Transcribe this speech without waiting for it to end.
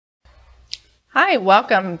Hi,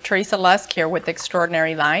 welcome. Teresa Lusk here with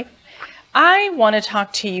Extraordinary Life. I want to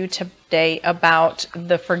talk to you today about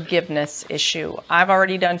the forgiveness issue. I've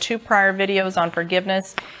already done 2 prior videos on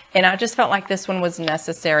forgiveness, and I just felt like this one was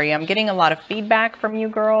necessary. I'm getting a lot of feedback from you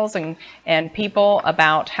girls and people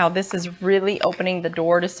about how this is really opening the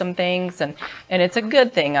door to some things, and it's a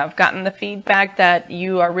good thing. I've gotten the feedback that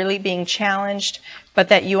you are really being challenged, but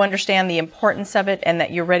that you understand the importance of it and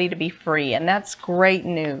that you're ready to be free, and that's great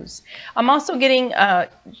news. I'm also getting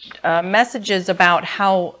messages about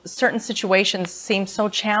how certain situations seem so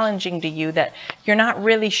challenging to you that you're not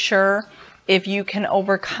really sure if you can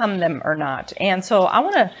overcome them or not. And so I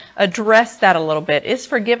want to address that a little bit. Is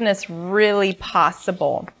forgiveness really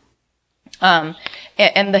possible? And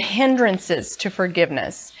the hindrances to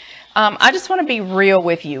forgiveness. I just want to be real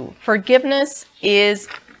with you. Forgiveness is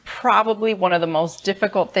probably one of the most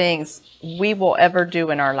difficult things we will ever do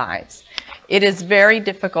in our lives. It is very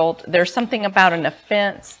difficult. There's something about an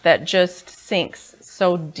offense that just sinks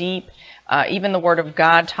so deep. Even the Word of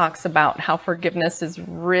God talks about how forgiveness is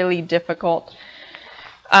really difficult.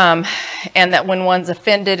 And that when one's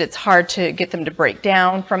offended, it's hard to get them to break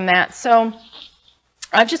down from that. So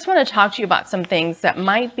I just want to talk to you about some things that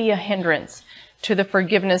might be a hindrance to the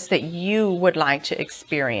forgiveness that you would like to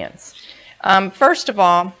experience. First of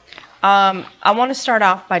all, I want to start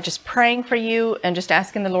off by just praying for you and just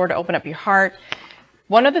asking the Lord to open up your heart.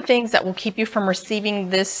 One of the things that will keep you from receiving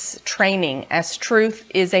this training as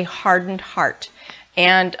truth is a hardened heart.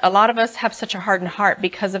 And a lot of us have such a hardened heart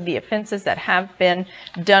because of the offenses that have been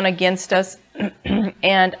done against us.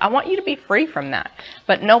 And I want you to be free from that.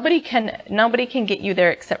 But nobody can get you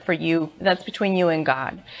there except for you. That's between you and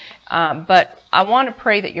God. But I want to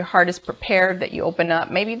pray that your heart is prepared, that you open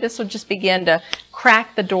up. Maybe this will just begin to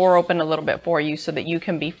crack the door open a little bit for you so that you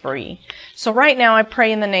can be free. So right now I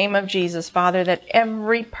pray in the name of Jesus, Father, that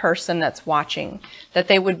every person that's watching, that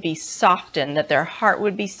they would be softened, that their heart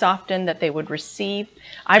would be softened, that they would receive.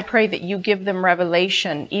 I pray that you give them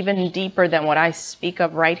revelation even deeper than what I speak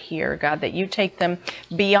of right here, God, that you take them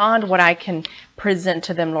beyond what I can present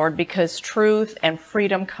to them, Lord, because truth and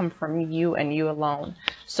freedom come from you and you alone.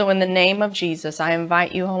 So in the name of Jesus, I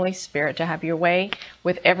invite you, Holy Spirit, to have your way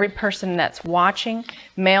with every person that's watching,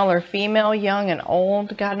 male or female, young and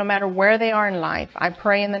old, God, no matter where they are in life. I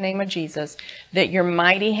pray in the name of Jesus that your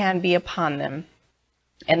mighty hand be upon them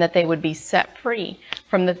and that they would be set free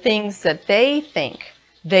from the things that they think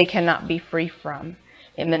they cannot be free from.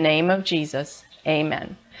 In the name of Jesus,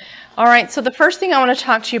 amen. All right, so the first thing I want to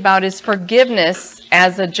talk to you about is forgiveness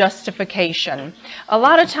as a justification. A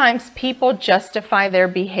lot of times people justify their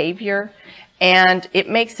behavior and it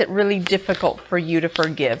makes it really difficult for you to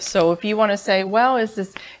forgive. So if you want to say, well,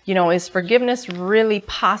 is forgiveness really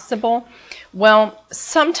possible? Well,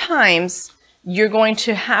 sometimes you're going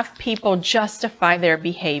to have people justify their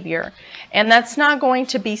behavior. And that's not going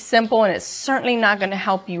to be simple, and it's certainly not going to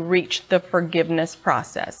help you reach the forgiveness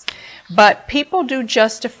process. But people do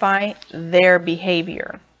justify their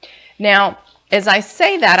behavior. Now, as I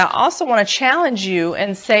say that, I also want to challenge you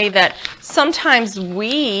and say that sometimes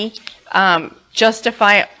we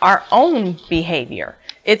justify our own behavior.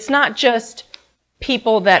 It's not just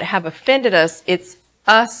people that have offended us, it's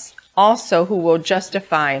us also who will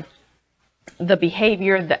justify the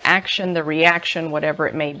behavior, the action, the reaction, whatever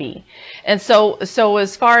it may be. And so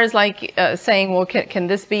as far as like saying, well, can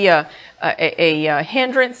this be a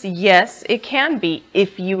hindrance? Yes, it can be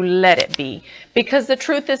if you let it be. Because the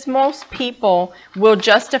truth is most people will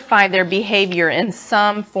justify their behavior in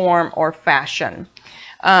some form or fashion.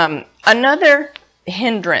 Another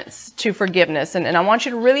hindrance to forgiveness, and I want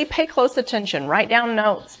you to really pay close attention, write down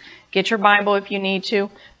notes, get your Bible if you need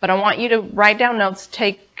to, but I want you to write down notes,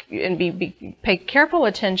 pay careful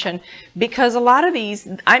attention, because a lot of these,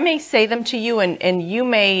 I may say them to you and you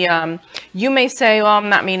may say, oh,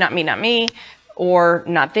 not me, or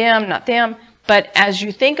not them. But as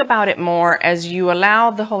you think about it more, as you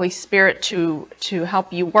allow the Holy Spirit to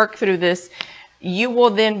help you work through this, you will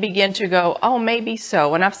then begin to go, oh, maybe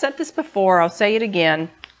so. And I've said this before, I'll say it again,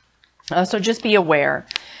 so just be aware.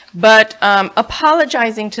 But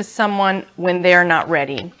apologizing to someone when they're not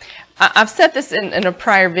ready. I've said this in a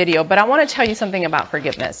prior video, but I want to tell you something about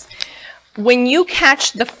forgiveness. When you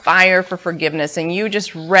catch the fire for forgiveness and you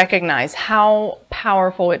just recognize how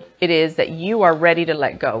powerful it is that you are ready to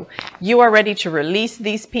let go, you are ready to release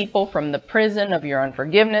these people from the prison of your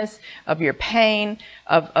unforgiveness, of your pain,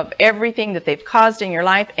 of everything that they've caused in your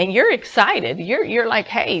life, and you're excited. You're like,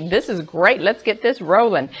 hey, this is great. Let's get this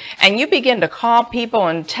rolling. And you begin to call people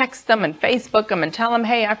and text them and Facebook them and tell them,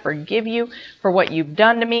 hey, I forgive you for what you've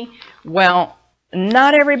done to me. Well,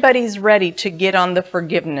 not everybody's ready to get on the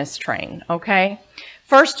forgiveness train, okay?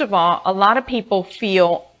 First of all, a lot of people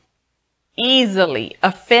feel easily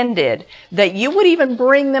offended that you would even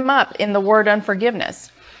bring them up in the word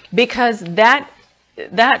unforgiveness, because that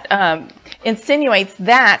insinuates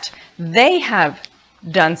that they have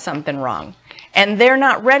done something wrong and they're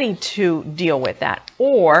not ready to deal with that.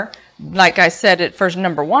 Or, like I said at first,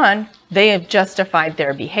 number one, they have justified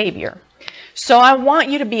their behavior. So I want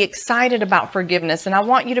you to be excited about forgiveness, and I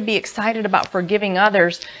want you to be excited about forgiving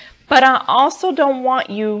others, but I also don't want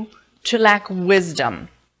you to lack wisdom.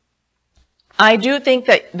 I do think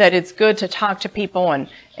that it's good to talk to people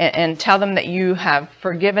and tell them that you have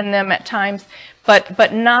forgiven them at times, but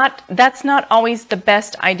that's not always the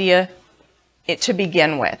best idea to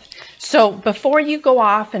begin with. So before you go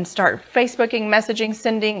off and start Facebooking, messaging,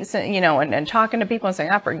 sending, and talking to people and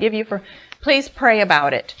saying, I forgive you please pray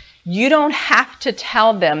about it. You don't have to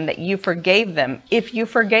tell them that you forgave them if you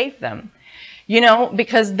forgave them,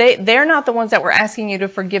 because they're not the ones that were asking you to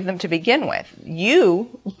forgive them to begin with.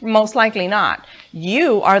 You, most likely not.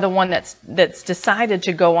 You are the one that's decided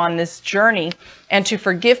to go on this journey and to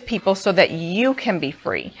forgive people so that you can be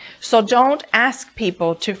free. So don't ask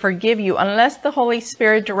people to forgive you unless the Holy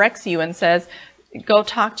Spirit directs you and says, go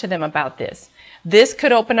talk to them about this. This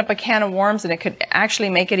could open up a can of worms, and it could actually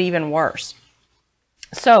make it even worse.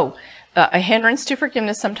 So a hindrance to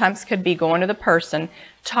forgiveness sometimes could be going to the person,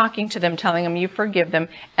 talking to them, telling them you forgive them,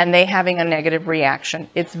 and they having a negative reaction.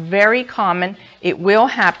 It's very common. It will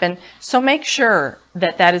happen. So make sure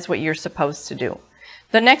that that is what you're supposed to do.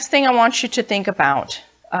 The next thing I want you to think about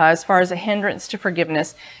as far as a hindrance to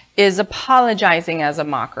forgiveness is apologizing as a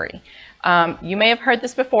mockery. You may have heard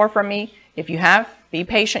this before from me. If you have, be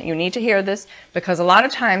patient. You need to hear this, because a lot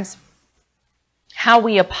of times how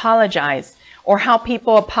we apologize or how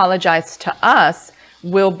people apologize to us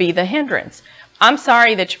will be the hindrance. I'm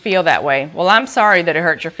sorry that you feel that way. Well, I'm sorry that it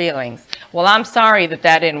hurt your feelings. Well, I'm sorry that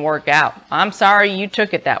didn't work out. I'm sorry you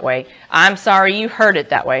took it that way. I'm sorry you heard it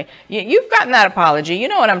that way. You've gotten that apology. You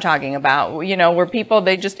know what I'm talking about. Where people,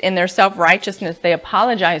 they just, in their self-righteousness, they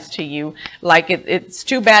apologize to you like it's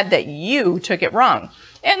too bad that you took it wrong.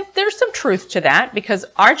 And there's some truth to that, because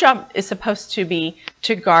our job is supposed to be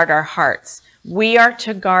to guard our hearts. We are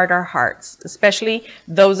to guard our hearts, especially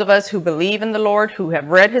those of us who believe in the Lord, who have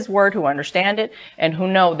read His Word, who understand it, and who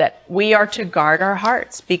know that we are to guard our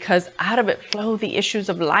hearts, because out of it flow the issues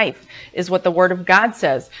of life, is what the Word of God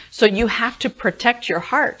says. So you have to protect your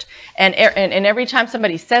heart. And every time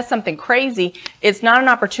somebody says something crazy, it's not an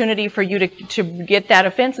opportunity for you to get that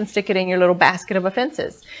offense and stick it in your little basket of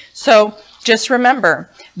offenses. So just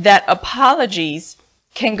remember that apologies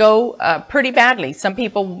can go pretty badly. Some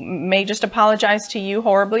people may just apologize to you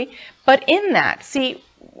horribly, but in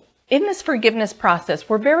this forgiveness process,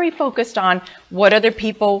 we're very focused on what other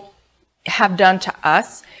people have done to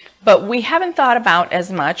us, but we haven't thought about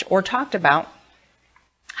as much or talked about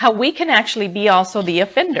how we can actually be also the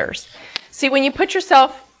offenders. See, when you put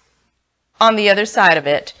yourself on the other side of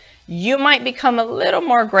it, you might become a little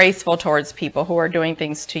more graceful towards people who are doing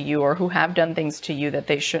things to you or who have done things to you that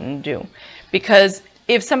they shouldn't do. Because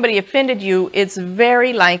if somebody offended you, it's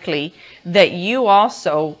very likely that you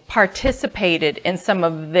also participated in some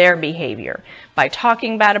of their behavior by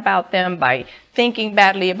talking bad about them, by thinking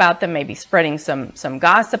badly about them, maybe spreading some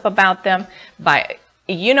gossip about them,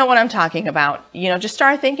 you know what I'm talking about. Just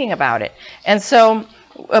start thinking about it. And so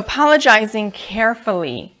apologizing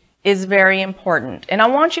carefully is very important. And I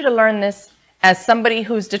want you to learn this as somebody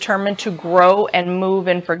who's determined to grow and move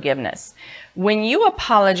in forgiveness. When you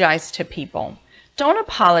apologize to people, don't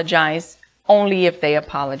apologize only if they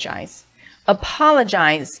apologize.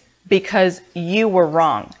 Apologize because you were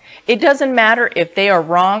wrong. It doesn't matter if they are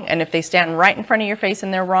wrong, and if they stand right in front of your face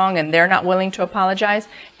and they're wrong and they're not willing to apologize.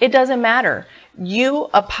 It doesn't matter. You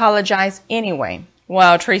apologize anyway.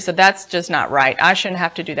 Well, Teresa, that's just not right. I shouldn't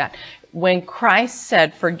have to do that. When Christ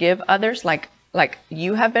said, forgive others like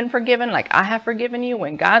you have been forgiven, like I have forgiven you,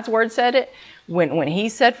 when God's word said it, when He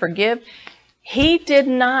said forgive, He did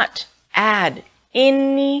not add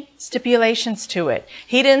any stipulations to it.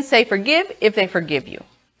 He didn't say forgive if they forgive you.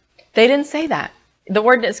 They didn't say that. The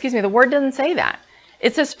word doesn't say that.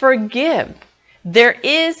 It says forgive. There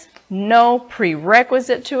is no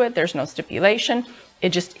prerequisite to it. There's no stipulation. It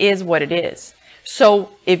just is what it is. So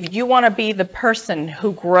if you want to be the person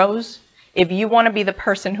who grows, if you want to be the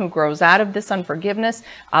person who grows out of this unforgiveness,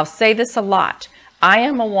 I'll say this a lot. I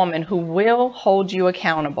am a woman who will hold you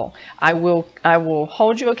accountable. I will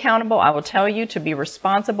hold you accountable. I will tell you to be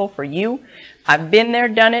responsible for you. I've been there,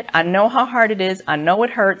 done it. I know how hard it is. I know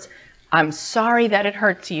it hurts. I'm sorry that it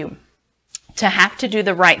hurts you to have to do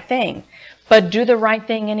the right thing. but do the right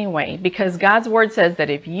thing anyway, because God's word says that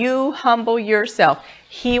if you humble yourself,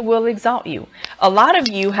 he will exalt you. A lot of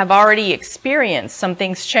you have already experienced some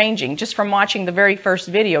things changing just from watching the very first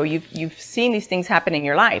video. You've seen these things happen in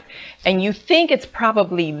your life, and you think it's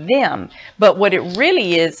probably them, but what it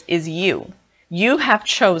really is you. You have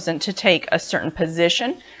chosen to take a certain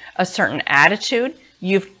position, a certain attitude.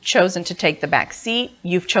 You've chosen to take the back seat.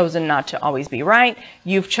 You've chosen not to always be right.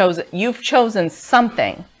 You've chosen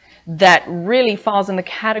something that really falls in the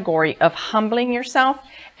category of humbling yourself,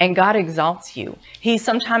 and God exalts you. He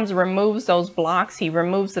sometimes removes those blocks. He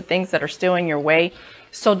removes the things that are still in your way.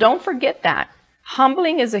 So don't forget that.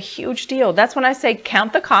 Humbling is a huge deal. That's when I say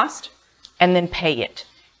count the cost and then pay it.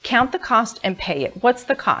 Count the cost and pay it. What's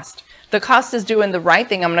the cost? The cost is doing the right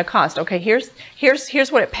thing. I'm going to cost. Okay,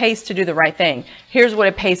 here's what it pays to do the right thing. Here's what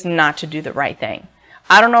it pays not to do the right thing.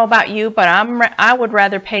 I don't know about you, but I would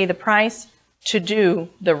rather pay the price to do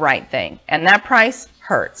the right thing. And that price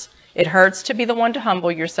hurts. It hurts to be the one to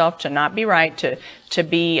humble yourself, to not be right, to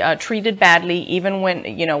be treated badly, even when,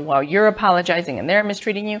 while you're apologizing and they're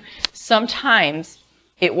mistreating you. Sometimes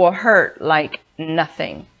it will hurt like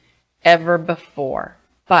nothing ever before.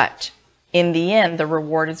 But in the end, the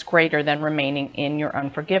reward is greater than remaining in your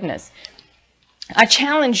unforgiveness. I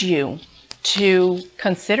challenge you to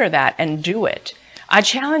consider that and do it. I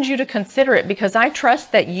challenge you to consider it, because I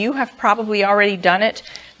trust that you have probably already done it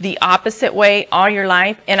the opposite way all your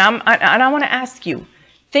life. And I want to ask you,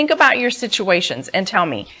 think about your situations and tell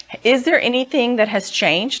me, is there anything that has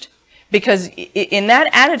changed? Because in that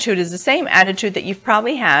attitude is the same attitude that you've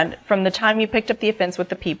probably had from the time you picked up the offense with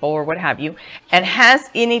the people or what have you. And has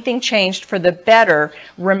anything changed for the better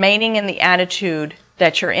remaining in the attitude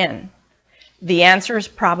that you're in? The answer is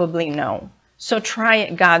probably no. So try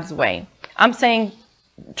it God's way. I'm saying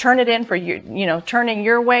turn it in for turn in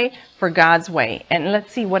your way for God's way, and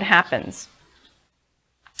let's see what happens.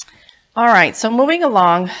 All right, so moving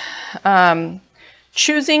along,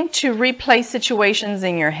 choosing to replay situations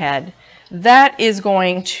in your head, that is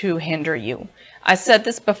going to hinder you. I said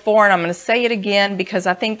this before, and I'm going to say it again, because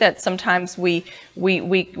I think that sometimes we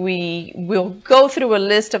will go through a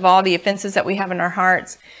list of all the offenses that we have in our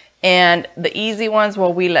hearts, and the easy ones,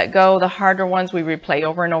 well, we let go. The harder ones, we replay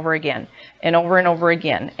over and over again and over and over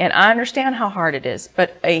again. And I understand how hard it is,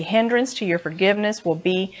 but a hindrance to your forgiveness will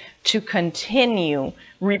be to continue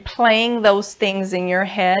replaying those things in your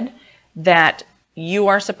head that you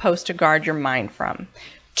are supposed to guard your mind from.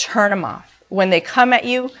 Turn them off. When they come at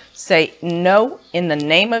you, say, no, in the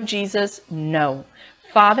name of Jesus, no.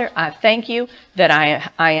 Father, I thank you that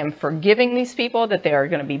I am forgiving these people, that they are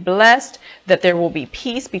going to be blessed, that there will be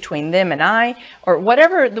peace between them and I, or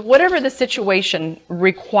whatever the situation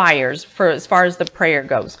requires for as far as the prayer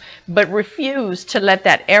goes. But refuse to let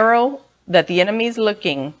that arrow that the enemy is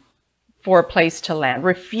looking for a place to land.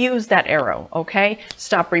 Refuse that arrow, okay?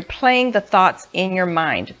 Stop replaying the thoughts in your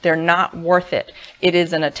mind. They're not worth it. It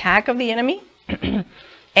is an attack of the enemy,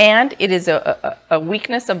 and it is a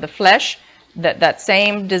weakness of the flesh. That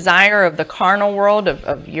same desire of the carnal world,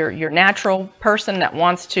 of your natural person that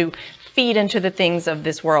wants to feed into the things of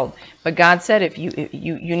this world. But God said if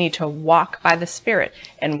you need to walk by the Spirit,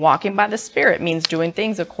 and walking by the Spirit means doing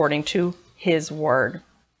things according to His Word.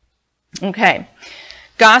 Okay.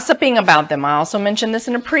 Gossiping about them. I also mentioned this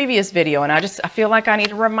in a previous video, and I feel like I need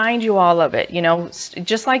to remind you all of it.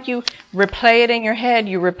 Just like you replay it in your head,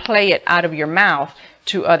 you replay it out of your mouth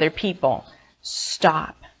to other people.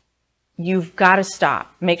 Stop. You've got to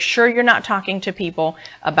stop. Make sure you're not talking to people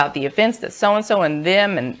about the offense that so-and-so and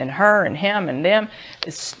them and her and him and them.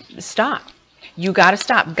 Stop. You got to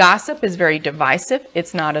stop. Gossip is very divisive.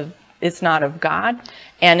 It's not of God.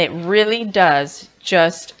 And it really does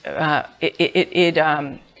just, it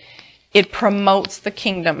promotes the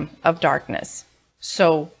kingdom of darkness.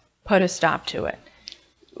 So put a stop to it.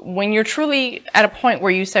 When you're truly at a point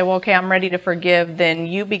where you say, well, okay, I'm ready to forgive, then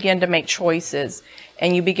you begin to make choices.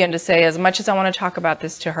 And you begin to say, as much as I want to talk about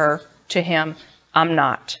this to her, to him, I'm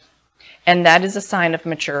not. And that is a sign of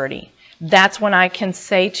maturity. That's when I can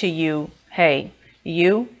say to you, hey,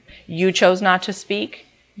 you chose not to speak.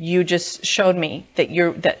 You just showed me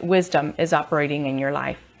that wisdom is operating in your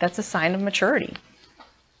life. That's a sign of maturity.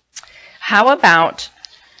 How about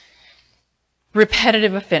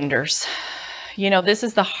repetitive offenders? This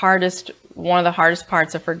is one of the hardest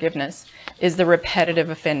parts of forgiveness is the repetitive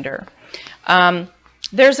offender.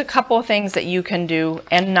 There's a couple of things that you can do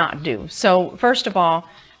and not do. So first of all,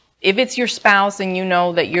 if it's your spouse and you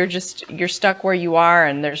know that you're stuck where you are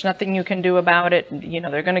and there's nothing you can do about it,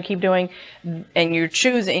 they're going to keep doing, and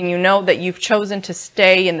you know that you've chosen to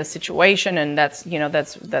stay in the situation, and that's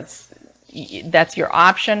your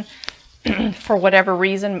option, for whatever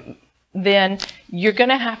reason, then you're going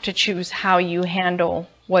to have to choose how you handle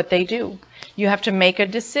what they do. You have to make a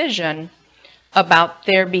decision about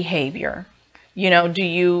their behavior. You know, do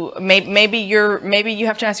you, maybe you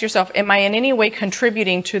have to ask yourself, am I in any way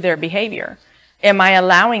contributing to their behavior? Am I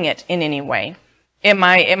allowing it in any way? Am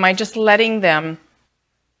I just letting them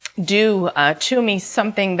do to me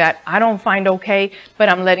something that I don't find okay, but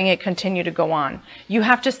I'm letting it continue to go on? You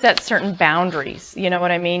have to set certain boundaries. You know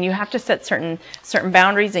what I mean? You have to set certain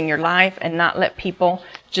boundaries in your life and not let people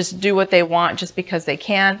just do what they want just because they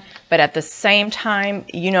can. But at the same time,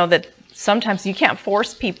 you know that sometimes you can't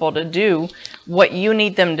force people to do what you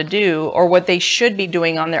need them to do or what they should be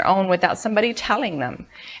doing on their own without somebody telling them.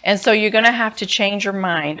 And so you're going to have to change your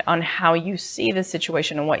mind on how you see the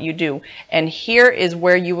situation and what you do. And here is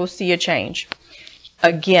where you will see a change.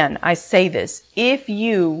 Again, I say this, if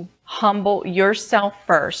you humble yourself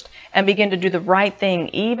first and begin to do the right thing,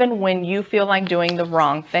 even when you feel like doing the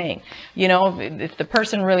wrong thing. You know, if the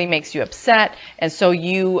person really makes you upset, and so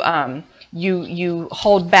you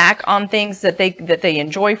hold back on things that they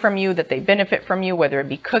enjoy from you, that they benefit from you, whether it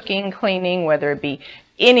be cooking, cleaning, whether it be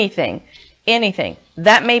anything,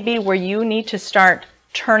 that may be where you need to start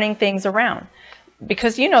turning things around.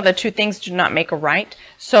 Because you know that two things do not make a right.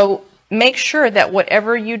 So make sure that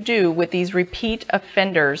whatever you do with these repeat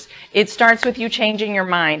offenders, it starts with you changing your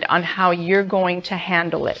mind on how you're going to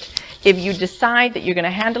handle it. If you decide that you're going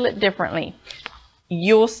to handle it differently,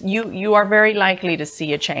 you are very likely to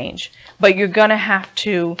see a change, but you're going to have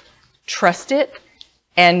to trust it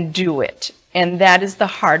and do it. And that is the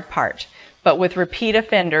hard part. But with repeat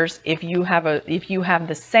offenders, if you have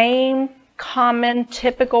the same common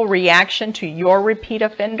typical reaction to your repeat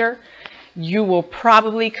offender, you will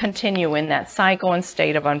probably continue in that cycle and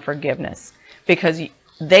state of unforgiveness, because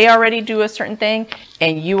they already do a certain thing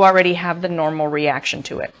and you already have the normal reaction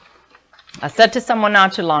to it. I said to someone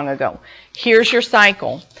not too long ago, here's your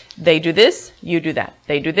cycle. They do this, you do that.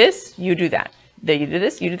 They do this, you do that. They do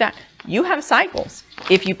this, you do that. You have cycles.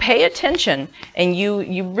 If you pay attention and you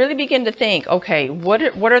really begin to think, okay, what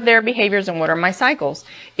are their behaviors and what are my cycles?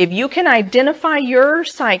 If you can identify your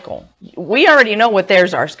cycle, we already know what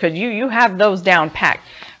theirs are because you have those down packed.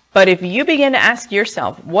 But if you begin to ask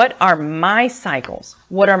yourself, what are my cycles?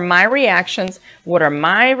 What are my reactions? What are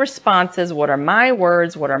my responses? What are my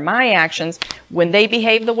words? What are my actions? When they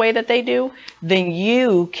behave the way that they do, then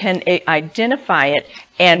you can identify it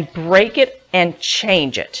and break it and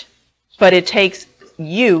change it. But it takes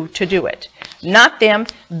you to do it, not them.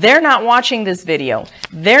 They're not watching this video.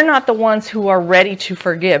 They're not the ones who are ready to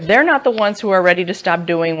forgive. They're not the ones who are ready to stop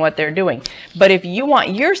doing what they're doing. But if you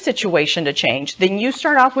want your situation to change, then you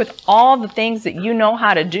start off with all the things that you know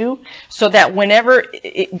how to do, so that whenever,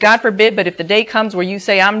 God forbid, but if the day comes where you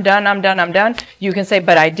say, I'm done, you can say,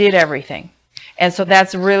 but I did everything. And so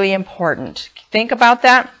that's really important. Think about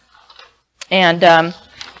that and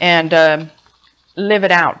live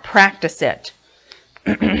it out. Practice it.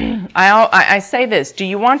 I say this, do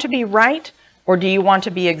you want to be right or do you want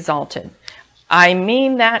to be exalted? I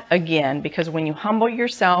mean that again, because when you humble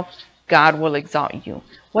yourself, God will exalt you.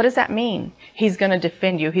 What does that mean? He's going to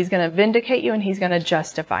defend you. He's going to vindicate you and he's going to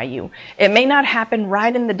justify you. It may not happen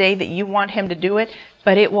right in the day that you want him to do it,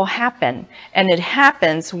 but it will happen. And it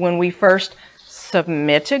happens when we first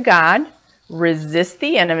submit to God, resist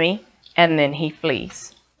the enemy, and then he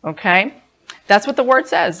flees. Okay? That's what the word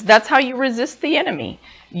says. That's how you resist the enemy.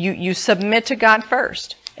 You submit to God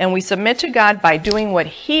first. And we submit to God by doing what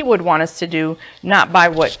he would want us to do, not by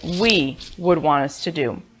what we would want us to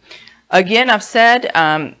do. Again, I've said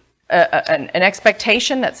an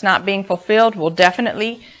expectation that's not being fulfilled will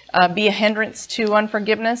definitely be a hindrance to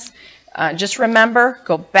unforgiveness. Just remember,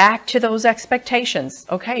 go back to those expectations.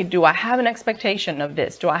 Okay, do I have an expectation of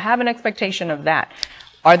this? Do I have an expectation of that?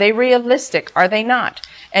 Are they realistic? Are they not?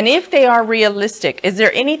 And if they are realistic, is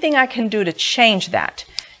there anything I can do to change that?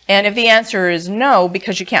 And if the answer is no,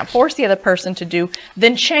 because you can't force the other person to do,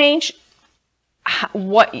 then change how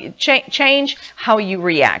you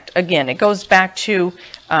react. Again, it goes back to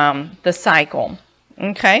the cycle.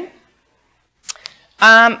 Okay.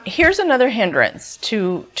 Here's another hindrance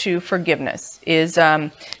to forgiveness is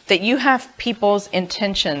that you have people's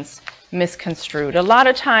intentions misconstrued. A lot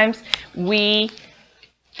of times we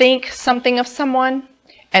think something of someone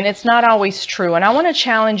and it's not always true. And I want to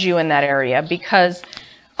challenge you in that area, because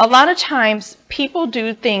a lot of times people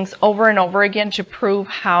do things over and over again to prove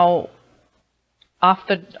how off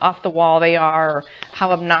the wall they are, or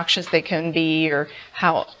how obnoxious they can be, or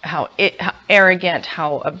how arrogant,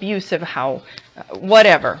 how abusive, how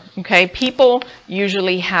whatever. Okay, people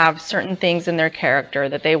usually have certain things in their character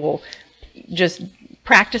that they will just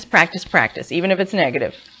practice, practice, practice, even if it's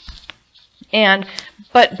negative. And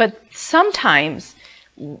but sometimes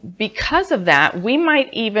because of that, we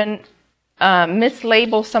might even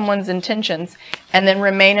mislabel someone's intentions and then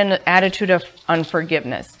remain in an attitude of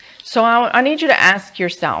unforgiveness. So I need you to ask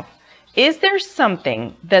yourself, is there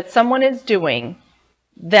something that someone is doing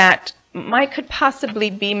that could possibly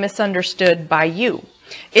be misunderstood by you?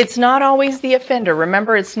 It's not always the offender.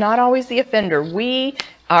 Remember, it's not always the offender. We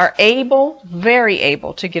are very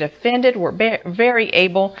able to get offended. We're very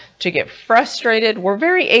able to get frustrated. We're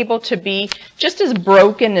very able to be just as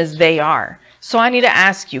broken as they are. So I need to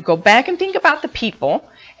ask you, go back and think about the people,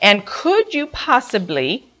 and could you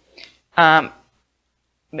possibly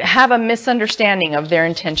have a misunderstanding of their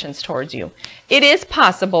intentions towards you? It is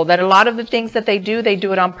possible that a lot of the things that they do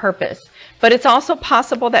it on purpose. But it's also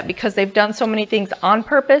possible that because they've done so many things on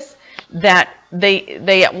purpose, that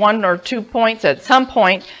they at one or two points, at some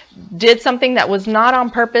point, did something that was not on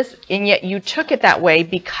purpose, and yet you took it that way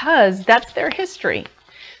because that's their history.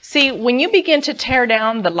 See, when you begin to tear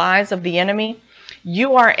down the lies of the enemy,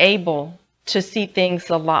 you are able to see things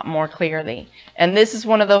a lot more clearly. And this is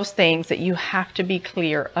one of those things that you have to be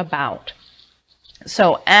clear about.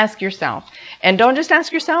 So ask yourself, and don't just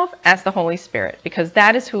ask yourself, ask the Holy Spirit, because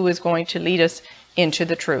that is who is going to lead us into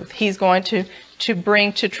the truth. He's going to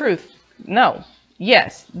bring to truth. No,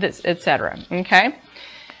 yes, this, etc. Okay?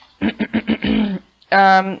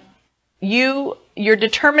 Your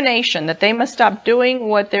determination that they must stop doing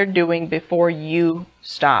what they're doing before you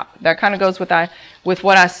stop. That kind of goes with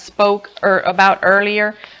what I spoke about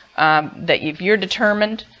earlier. That if you're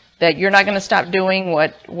determined that you're not going to stop doing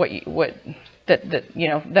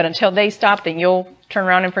that until they stop, then you'll turn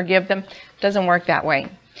around and forgive them. It doesn't work that way.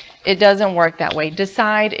 It doesn't work that way.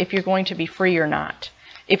 Decide if you're going to be free or not.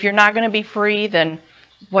 If you're not going to be free, then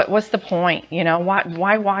what's the point?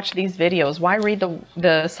 Why watch these videos? Why read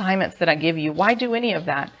the assignments that I give you? Why do any of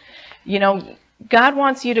that? God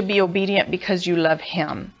wants you to be obedient because you love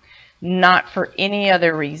Him, not for any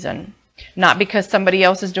other reason, not because somebody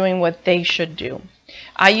else is doing what they should do.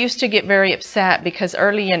 I used to get very upset because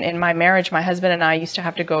early in my marriage, my husband and I used to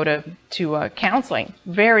have to go to counseling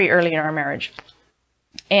very early in our marriage.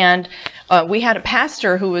 And we had a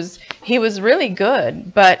pastor he was really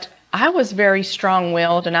good, but I was very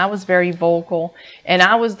strong-willed and I was very vocal, and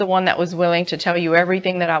I was the one that was willing to tell you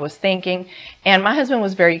everything that I was thinking, and my husband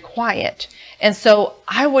was very quiet. And so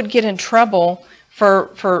I would get in trouble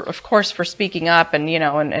of course, for speaking up, and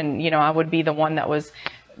I would be the one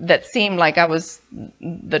that seemed like I was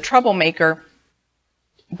the troublemaker,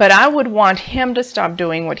 but I would want him to stop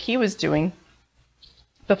doing what he was doing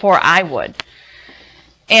before I would.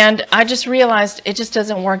 And I just realized it just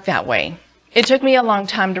doesn't work that way. It took me a long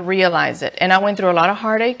time to realize it, and I went through a lot of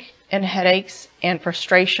heartache and headaches and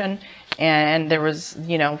frustration, and there was,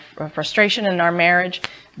 frustration in our marriage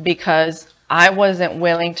because I wasn't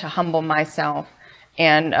willing to humble myself.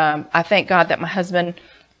 And I thank God that my husband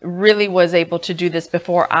really was able to do this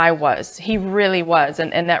before I was. He really was,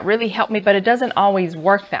 and that really helped me, but it doesn't always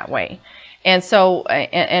work that way. And so,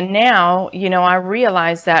 and now, I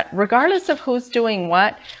realize that regardless of who's doing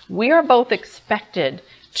what, we are both expected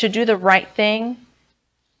to do the right thing,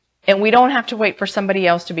 and we don't have to wait for somebody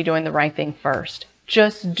else to be doing the right thing first.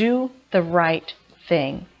 Just do the right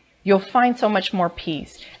thing. You'll find so much more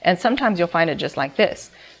peace, and sometimes you'll find it just like this.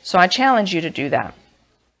 So I challenge you to do that.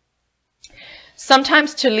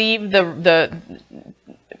 Sometimes to leave the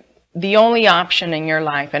only option in your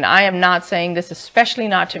life, and I am not saying this, especially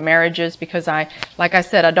not to marriages, because like I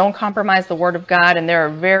said, I don't compromise the Word of God, and there are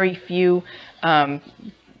very few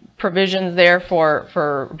provisions there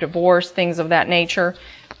for divorce, things of that nature.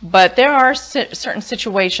 But there are certain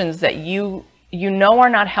situations that you are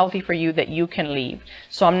not healthy for you that you can leave.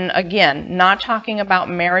 So I'm, again, not talking about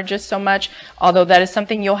marriages so much, although that is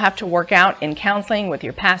something you'll have to work out in counseling with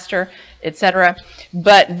your pastor, etc.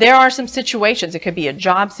 But there are some situations. It could be a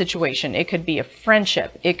job situation. It could be a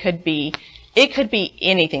friendship. It could be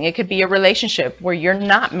anything. It could be a relationship where you're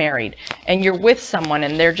not married and you're with someone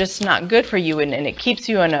and they're just not good for you, and it keeps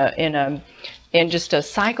you in just a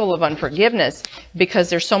cycle of unforgiveness because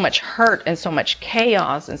there's so much hurt and so much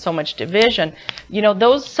chaos and so much division.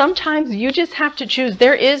 Those, sometimes you just have to choose.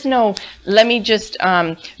 There is no, let me just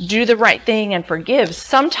do the right thing and forgive.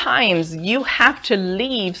 Sometimes you have to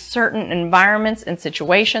leave certain environments and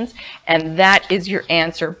situations, and that is your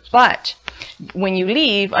answer. But when you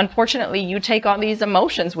leave, unfortunately, you take all these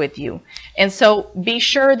emotions with you. And so be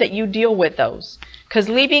sure that you deal with those. Because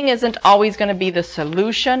leaving isn't always going to be the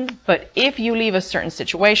solution, but if you leave a certain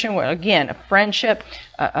situation where, again, a friendship,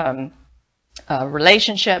 a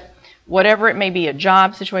relationship, whatever it may be, a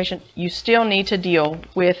job situation, you still need to deal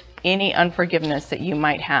with any unforgiveness that you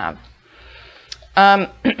might have.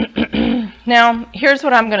 Now, here's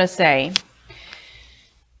what I'm going to say.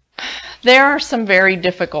 There are some very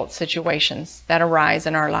difficult situations that arise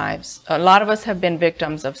in our lives. A lot of us have been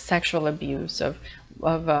victims of sexual abuse, of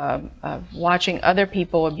watching other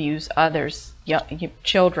people abuse others,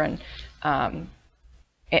 children,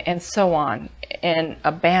 and so on, and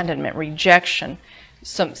abandonment, rejection,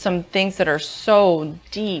 some things that are so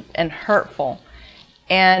deep and hurtful.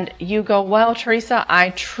 And you go, well, Teresa, I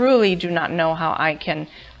truly do not know how I can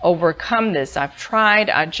overcome this. I've tried,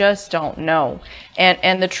 I just don't know.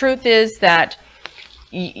 And the truth is that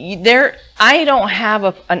I don't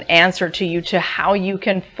have an answer to you to how you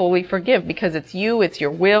can fully forgive, because it's you, it's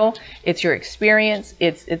your will, it's your experience,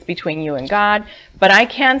 it's between you and God. But I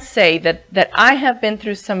can say that I have been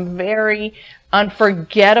through some very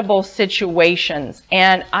unforgettable situations,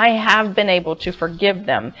 and I have been able to forgive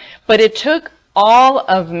them. But it took all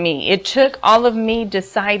of me. It took all of me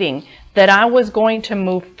deciding that I was going to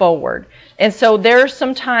move forward. And so there are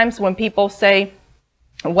some times when people say,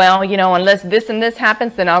 well, you know, unless this and this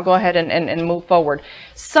happens, then I'll go ahead and move forward.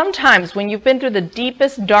 Sometimes when you've been through the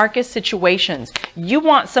deepest, darkest situations, you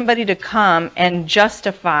want somebody to come and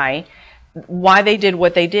justify why they did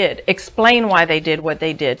what they did, explain why they did what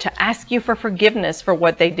they did, to ask you for forgiveness for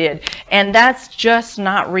what they did. And that's just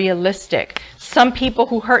not realistic. Some people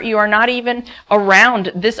who hurt you are not even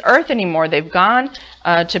around this earth anymore. They've gone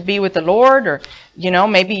to be with the Lord, or, you know,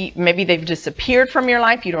 maybe they've disappeared from your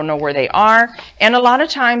life. You don't know where they are. And a lot of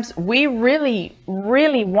times we really,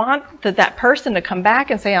 really want that person to come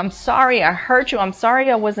back and say, I'm sorry I hurt you. I'm sorry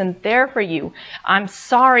I wasn't there for you. I'm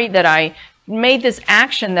sorry that I made this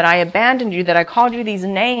action, that I abandoned you, that I called you these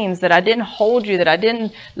names, that I didn't hold you, that I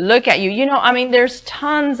didn't look at you. You know, I mean, there's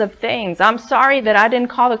tons of things. I'm sorry that I didn't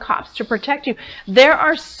call the cops to protect you. There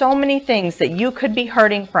are so many things that you could be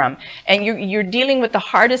hurting from, and you're dealing with the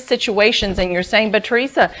hardest situations, and you're saying, but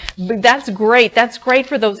Teresa, that's great. That's great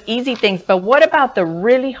for those easy things. But what about the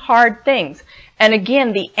really hard things? And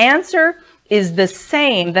again, the answer is the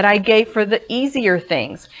same that I gave for the easier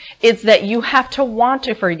things. It's that you have to want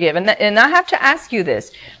to forgive. And I have to ask you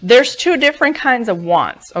this. There's two different kinds of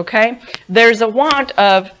wants, okay? There's a want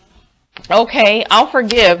of, okay, I'll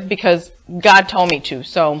forgive because God told me to,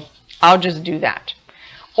 so I'll just do that.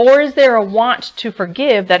 Or is there a want to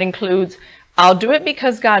forgive that includes, I'll do it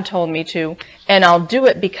because God told me to, and I'll do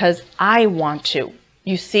it because I want to?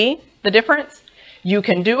 You see the difference? You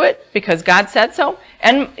can do it because God said so.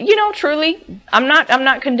 And, you know, truly, I'm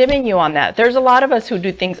not condemning you on that. There's a lot of us who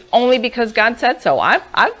do things only because God said so.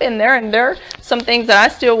 I've been there, and there are some things that I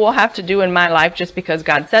still will have to do in my life just because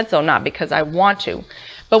God said so, not because I want to.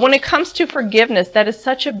 But when it comes to forgiveness, that is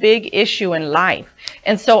such a big issue in life.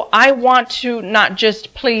 And so I want to not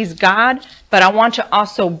just please God, but I want to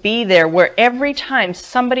also be there where every time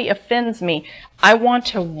somebody offends me, I want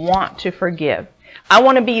to forgive. I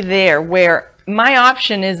want to be there where my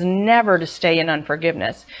option is never to stay in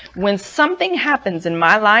unforgiveness. When something happens in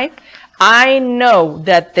my life, I know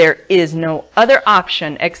that there is no other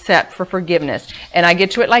option except for forgiveness. And I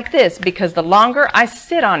get to it like this, because the longer I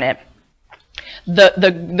sit on it,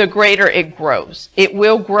 the greater it grows. It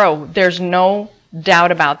will grow. There's no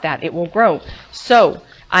doubt about that. It will grow. So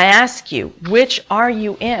I ask you, which are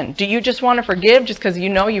you in? Do you just want to forgive just because you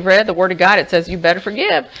know you've read the Word of God? It says you better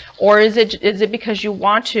forgive. Or is it because you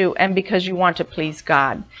want to, and because you want to please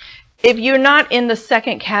God? If you're not in the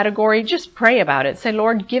second category, just pray about it. Say,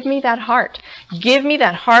 Lord, give me that heart. Give me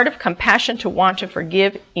that heart of compassion to want to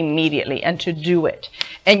forgive immediately and to do it.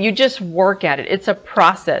 And you just work at it. It's a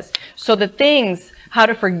process. So the things, how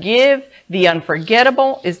to forgive the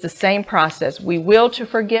unforgettable, is the same process. We will to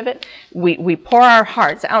forgive it. We pour our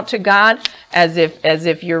hearts out to God as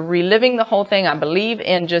if you're reliving the whole thing. I believe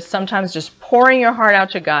in sometimes just pouring your heart out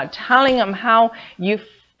to God, telling Him how you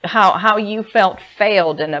felt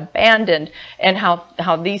failed and abandoned, and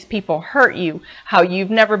how these people hurt you, how you've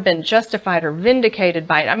never been justified or vindicated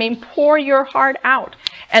by it. I mean, pour your heart out,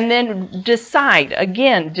 and then decide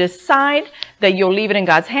that you'll leave it in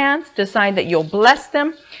God's hands. Decide that you'll bless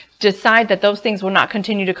them. Decide that those things will not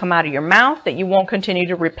continue to come out of your mouth, that you won't continue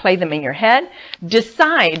to replay them in your head.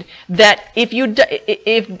 Decide that if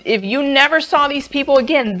you never saw these people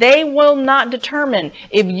again, they will not determine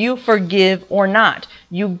if you forgive or not.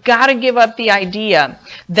 You got to give up the idea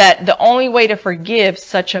that the only way to forgive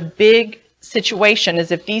such a big situation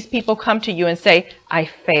is if these people come to you and say, I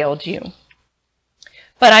failed you.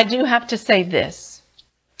 But I do have to say this.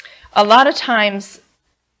 A lot of times,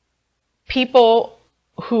 people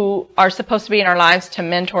who are supposed to be in our lives to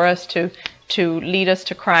mentor us, to to lead us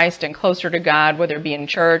to Christ and closer to God, whether it be in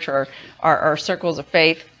church or our circles of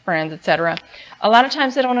faith, friends, etc. A lot of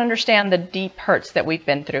times they don't understand the deep hurts that we've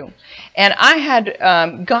been through. And I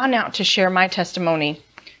had gone out to share my testimony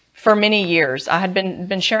for many years. I had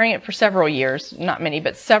been sharing it for several years, not many,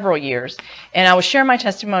 but several years. And I was sharing my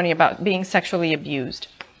testimony about being sexually abused.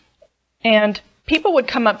 And people would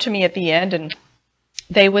come up to me at the end and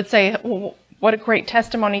they would say, well, what a great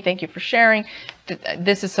testimony. Thank you for sharing.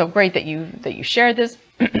 This is so great that you shared this,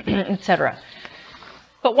 etc.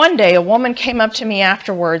 But one day a woman came up to me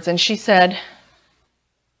afterwards and she said,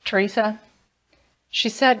 Teresa, she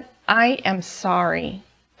said, I am sorry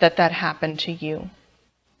that happened to you.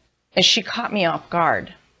 And she caught me off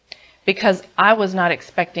guard because I was not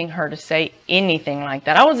expecting her to say anything like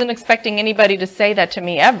that. I wasn't expecting anybody to say that to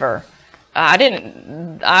me ever. I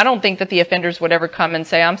don't think that the offenders would ever come and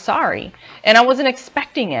say, I'm sorry. And I wasn't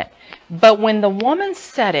expecting it. But when the woman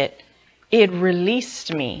said it, it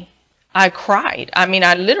released me. I cried. I mean,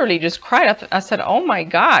 I literally just cried. I said, oh my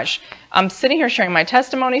gosh, I'm sitting here sharing my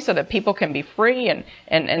testimony so that people can be free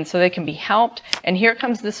and so they can be helped. And here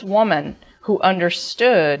comes this woman who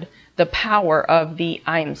understood the power of the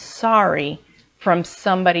I'm sorry from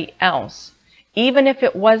somebody else. Even if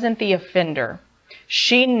it wasn't the offender,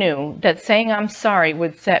 she knew that saying I'm sorry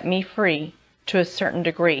would set me free to a certain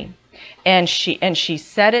degree. And she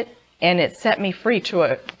said it, and it set me free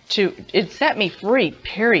it set me free,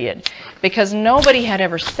 period. Because nobody had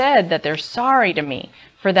ever said that they're sorry to me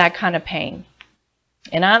for that kind of pain.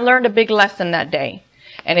 And I learned a big lesson that day.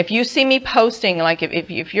 And if you see me posting, like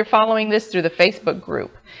if you're following this through the Facebook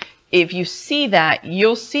group, if you see that,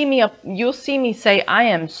 you'll see me say, I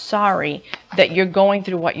am sorry that you're going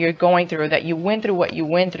through what you're going through, that you went through what you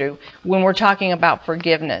went through when we're talking about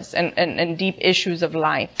forgiveness and deep issues of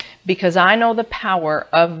life, because I know the power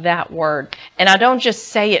of that word. And I don't just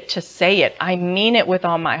say it to say it. I mean it with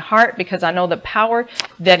all my heart, because I know the power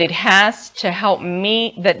that it has to help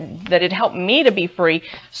me, that it helped me to be free.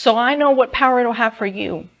 So I know what power it'll have for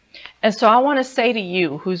you. And so I want to say to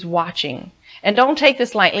you who's watching, and don't take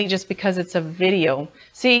this lightly just because it's a video.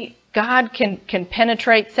 See, God can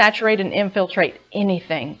penetrate, saturate, and infiltrate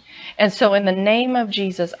anything. And so in the name of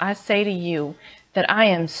Jesus, I say to you that I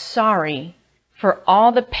am sorry for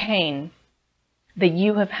all the pain that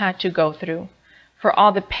you have had to go through, for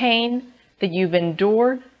all the pain that you've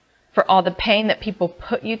endured, for all the pain that people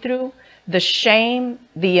put you through, the shame,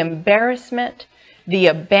 the embarrassment, the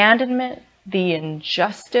abandonment, the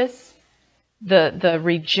injustice, the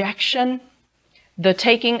rejection, the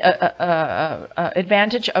taking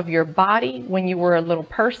advantage of your body when you were a little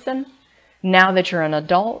person, now that you're an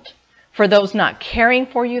adult, for those not caring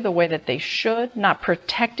for you the way that they should, not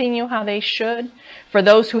protecting you how they should, for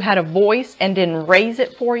those who had a voice and didn't raise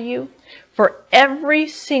it for you, for every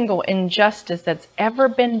single injustice that's ever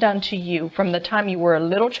been done to you from the time you were a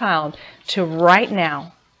little child to right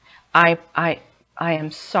now. I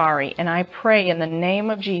am sorry, and I pray in the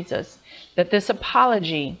name of Jesus that this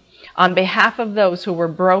apology on behalf of those who were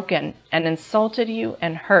broken and insulted you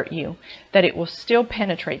and hurt you, that it will still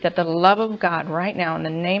penetrate, that the love of God right now in the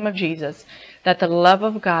name of Jesus, that the love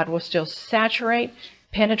of God will still saturate,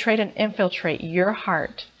 penetrate, and infiltrate your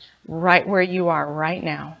heart right where you are right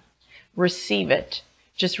now. Receive it.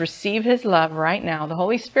 Just receive his love right now. The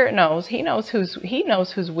Holy Spirit knows. He knows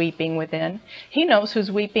who's weeping within. He knows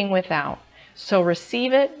who's weeping without. So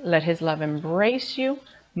receive it. Let his love embrace you.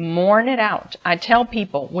 Mourn it out. I tell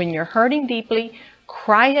people, when you're hurting deeply,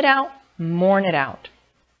 cry it out, mourn it out.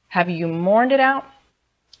 Have you mourned it out?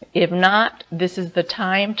 If not, this is the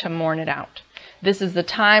time to mourn it out. This is the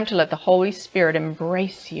time to let the Holy Spirit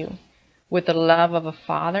embrace you with the love of a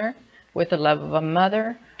father, with the love of a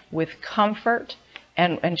mother, with comfort,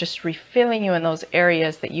 and just refilling you in those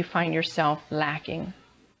areas that you find yourself lacking.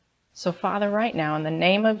 So Father, right now, in the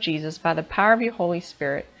name of Jesus, by the power of your Holy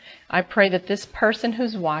Spirit, I pray that this person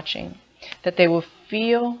who's watching, that they will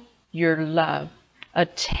feel your love, a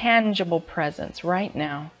tangible presence right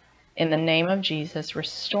now, in the name of Jesus,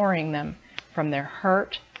 restoring them from their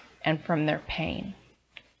hurt and from their pain.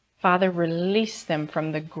 Father, release them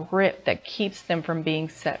from the grip that keeps them from being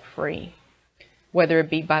set free, whether it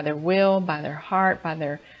be by their will, by their heart, by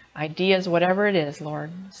their ideas, whatever it is,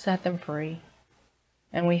 Lord, set them free.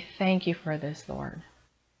 And we thank you for this, Lord.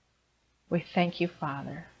 We thank you,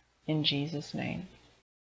 Father, in Jesus' name.